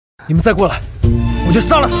你们再过来，我就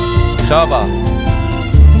杀了他。杀吧。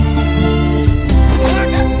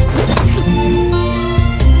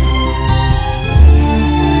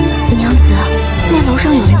娘子，那楼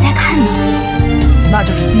上有人在看呢。那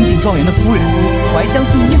就是新晋状元的夫人，怀乡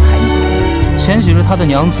第一才女。前几日他的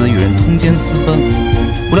娘子与人通奸私奔，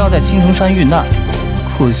不料在青城山遇难，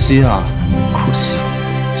可惜啊，可惜。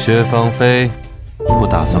薛芳菲，不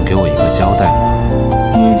打算给我一个交代吗？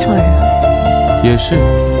你认错人了。也是，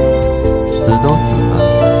死都死了，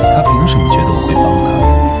他凭什么觉得我会帮他？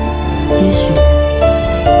也许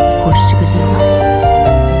我是个例外。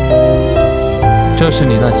这是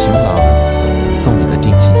你那情郎送你的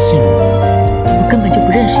定情信物。我根本就不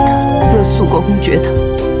认识他。若肃国公觉得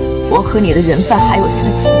我和你的人犯还有私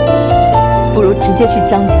情，不如直接去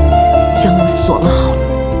江家将我锁了好了。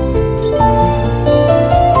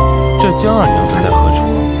这江二娘子在何处？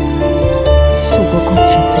肃国公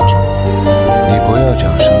亲自找。你不要这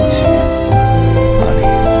样生气，阿离。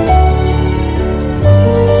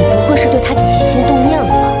你不会是对他起心动念了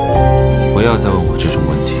吧？不要再问我这种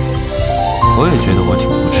问题，我也觉得我挺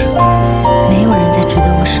无耻的。没有人再值得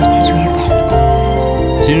我舍弃这玉佩了。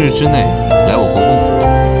今日之内来我国公府，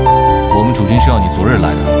我们主君是要你昨日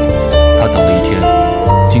来的，他等了一天，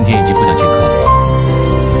今天已经不想见客了。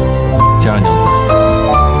江二娘子，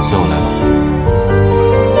随我来吧。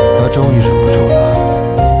他终于忍不住了。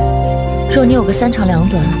若你有个三长两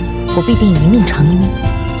短，我必定一命偿一命。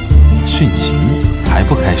殉情还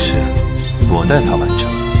不开始，我带他完成。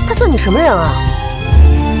他算你什么人啊？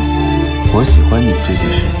我喜欢你这件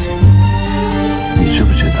事情，你知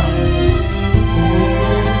不知道？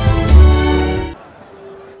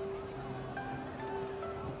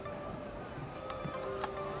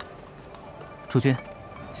主君，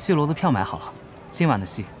戏楼的票买好了，今晚的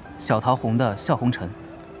戏，小桃红的《笑红尘》。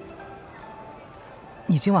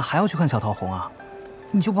你今晚还要去看小桃红啊？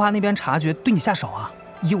你就不怕那边察觉对你下手啊？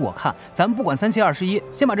依我看，咱们不管3721，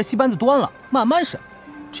先把这戏班子端了，慢慢审，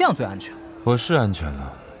这样最安全。我是安全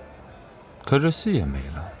了，可这戏也没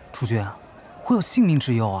了。主君，会有性命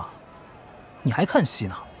之忧啊！你还看戏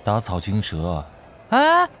呢？打草惊蛇。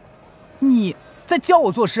哎，你在教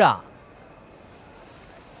我做事啊？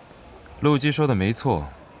陆基说的没错，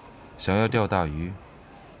想要钓大鱼，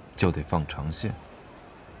就得放长线。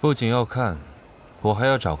不仅要看，我还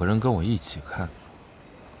要找个人跟我一起看，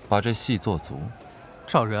把这戏做足。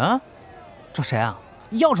找人？找谁啊？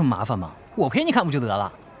要这么麻烦吗？我陪你看不就得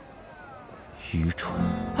了？愚蠢！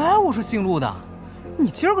哎，我说姓陆的，你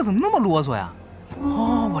今儿个怎么那么啰嗦呀？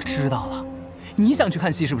哦，我知道了，你想去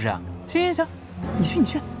看戏是不是？行行行，你去你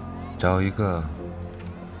去。找一个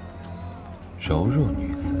柔弱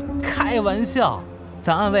女子。开玩笑，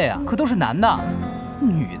咱暗卫啊可都是男的，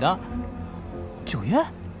女的。九月，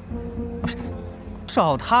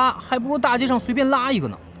找他还不如大街上随便拉一个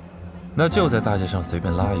呢。那就在大街上随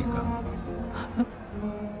便拉一个。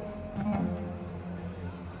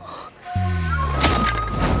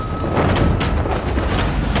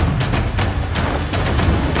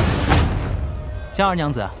江二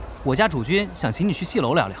娘子，我家主君想请你去戏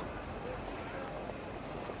楼聊聊。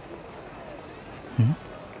嗯，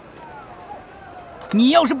你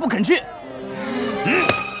要是不肯去，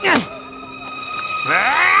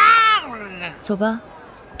走吧。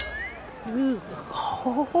好。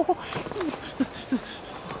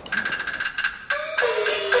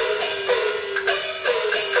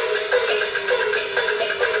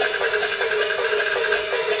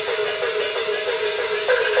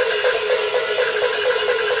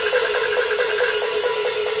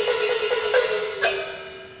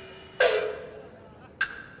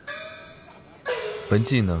文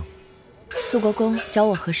妓呢？肃国公找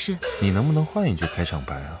我何事？你能不能换一句开场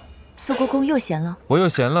白啊？肃国公又闲了，我又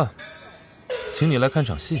闲了，请你来看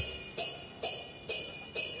场戏。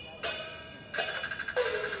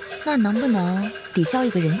那能不能抵消一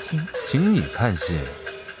个人情？请你看戏，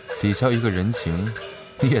抵消一个人情，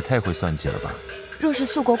你也太会算计了吧？若是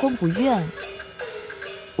肃国公不愿，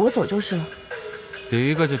我走就是了。抵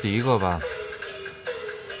一个就抵一个吧。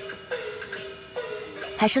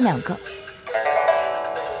还剩2个。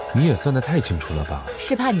你也算得太清楚了吧？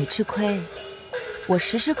是怕你吃亏，我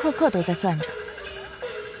时时刻刻都在算着。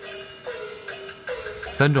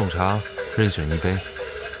3种茶，任选1杯。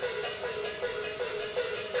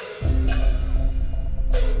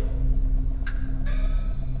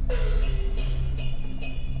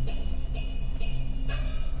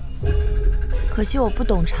可惜我不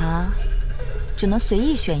懂茶，只能随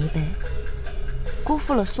意选1杯，辜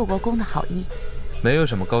负了肃国公的好意。没有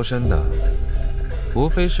什么高深的。无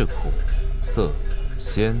非是苦、涩、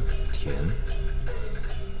鲜、甜，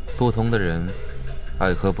不同的人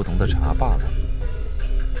爱喝不同的茶罢了。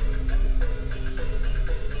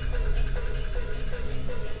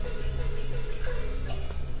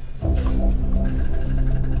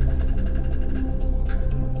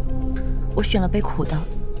我选了杯苦的。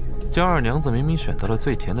江二娘子明明选到了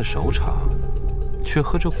最甜的熟茶，却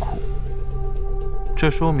喝着苦，这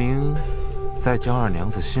说明在江二娘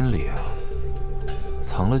子心里啊，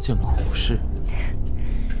藏了件苦事。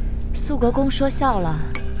肃国公说笑了，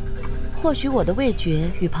或许我的味觉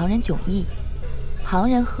与旁人迥异，旁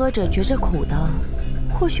人喝着觉着苦的，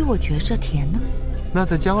或许我觉着甜呢。那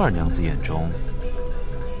在江二娘子眼中，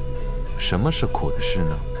什么是苦的事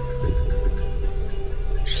呢？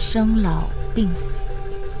生老病死，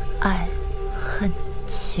爱恨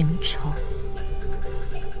情仇，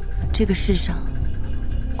这个世上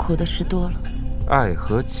苦的事多了。爱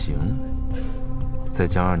和情，在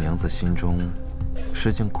江二娘子心中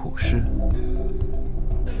是件苦事。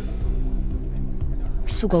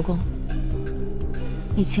肃国公，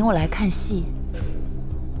你请我来看戏，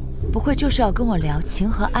不会就是要跟我聊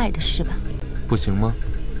情和爱的事吧？不行吗？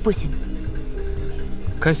不行。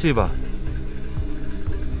看戏吧。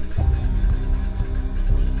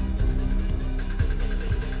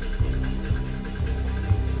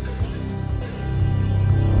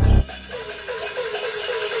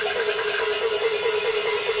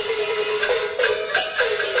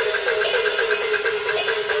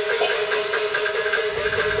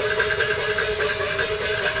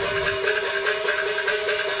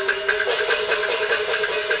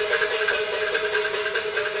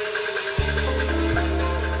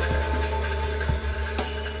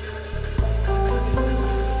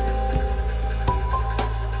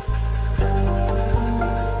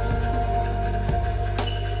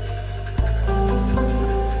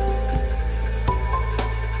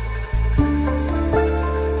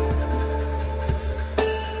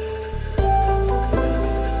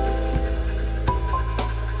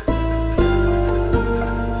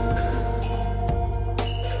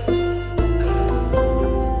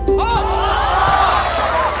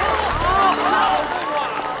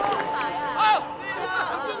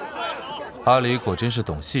阿离果真是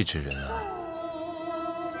懂戏之人啊！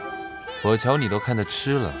我瞧你都看得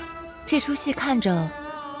痴了。这出戏看着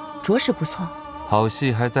着实不错，好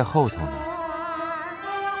戏还在后头呢。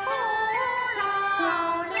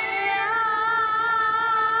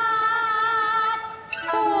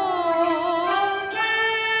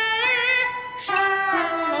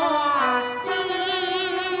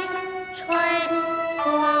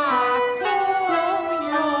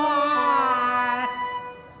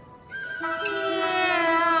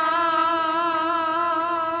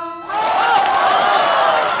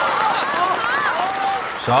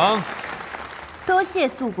赏。多谢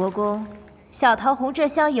肃国公，小桃红这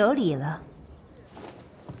厢有礼了。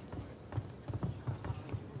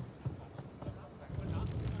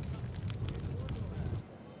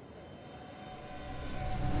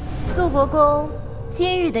肃国公，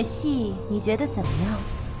今日的戏你觉得怎么样？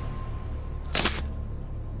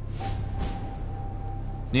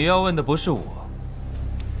你要问的不是我，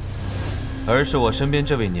而是我身边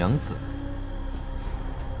这位娘子。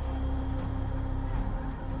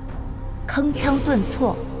铿锵顿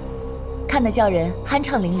挫，看得叫人酣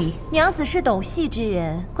畅淋漓。娘子是懂戏之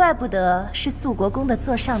人，怪不得是肃国公的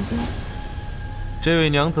座上宾。这位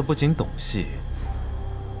娘子不仅懂戏，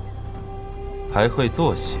还会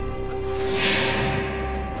做戏。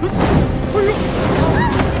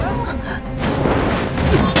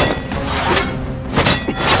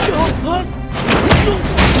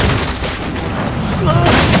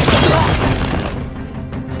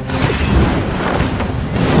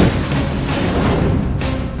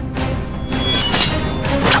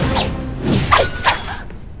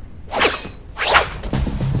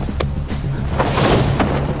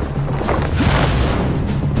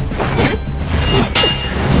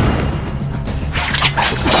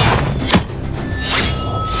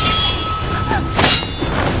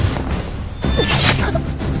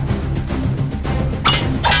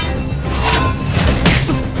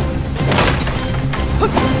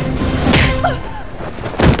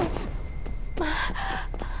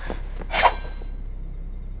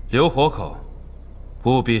留活口，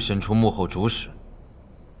务必审出幕后主使。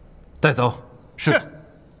带走。是。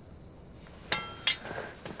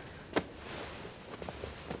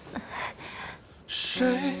谁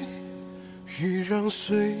欲让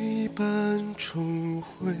岁半重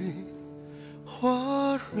回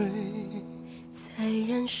花蕊，在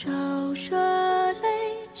燃烧热泪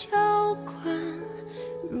浇灌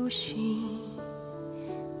如心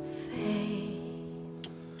扉。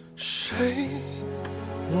谁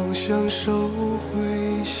妄想收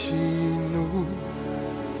回喜怒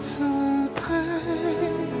慈悲，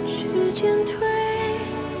时间推，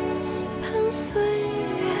盼岁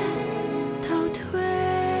月倒退。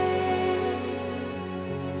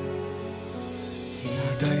一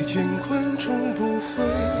代见观众不会。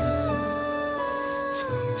曾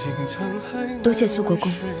经沧海多谢苏国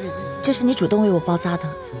公，这是你主动为我包扎的，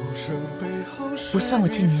不算我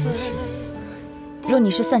欠你人情。若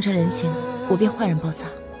你是算成人情，我便换人包扎。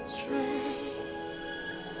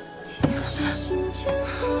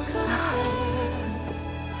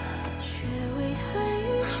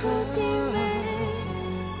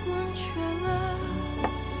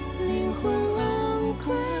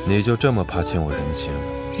你就这么怕欠我人情？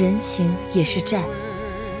人情也是债，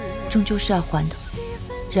终究是要还的。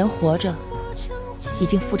人活着已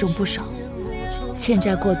经负重不少，欠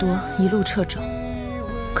债过多，一路掣肘。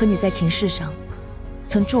可你在情事上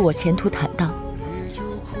曾祝我前途坦荡，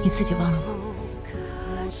你自己忘了吗？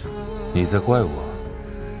你在怪我？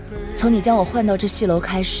从你将我换到这戏楼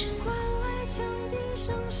开始，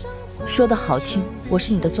说得好听，我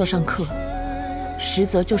是你的座上客，实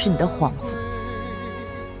则就是你的幌子。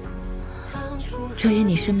遮掩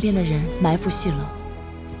你身边的人埋伏戏楼，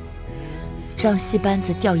让戏班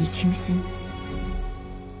子掉以轻心。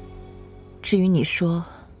至于你说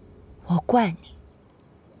我怪你，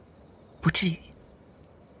不至于。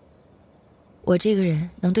我这个人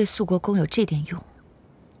能对肃国公有这点用，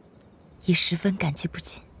已十分感激不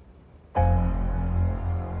尽。